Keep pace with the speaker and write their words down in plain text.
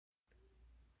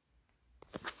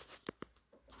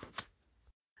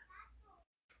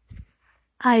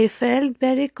I felt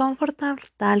very comfortable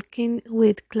talking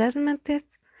with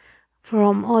classmates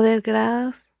from other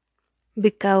grades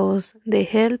because they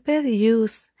helped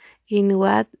use in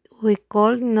what we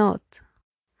call notes.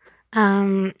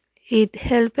 Um, it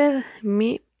helped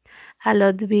me a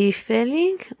lot be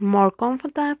feeling more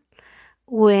comfortable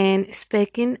when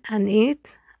speaking, and it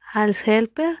has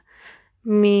helped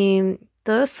me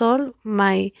to solve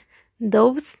my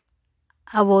doubts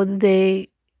about the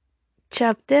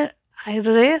chapter I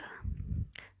read.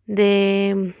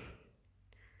 The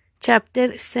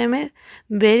chapter seemed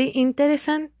very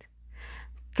interesting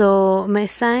to me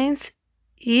since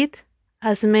it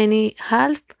has many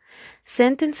half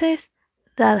sentences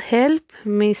that help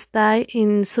me stay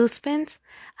in suspense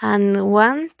and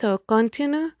want to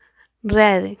continue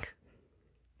reading.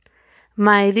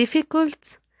 My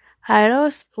difficulties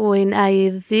arose when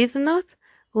I did not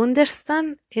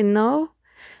understand enough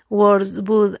words,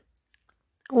 but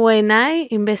when I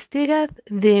investigated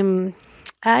them,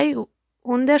 I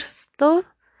understood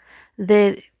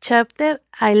the chapter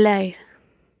I liked.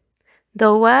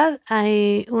 The what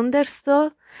I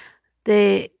understood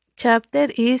the chapter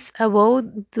is about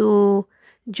the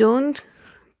young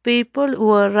people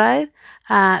who ride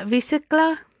a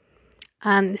bicycle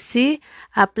and see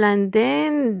a plan,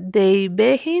 then they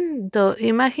begin to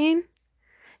imagine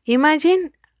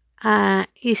a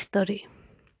history.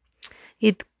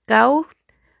 It caught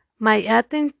my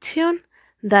attention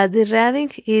that the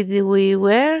reading it we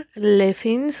were left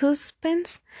in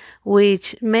suspense,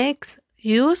 which makes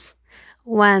us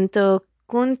want to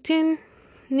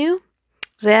continue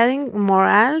reading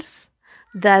morals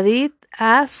that it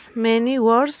has many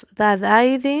words that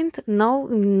I didn't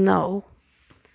know.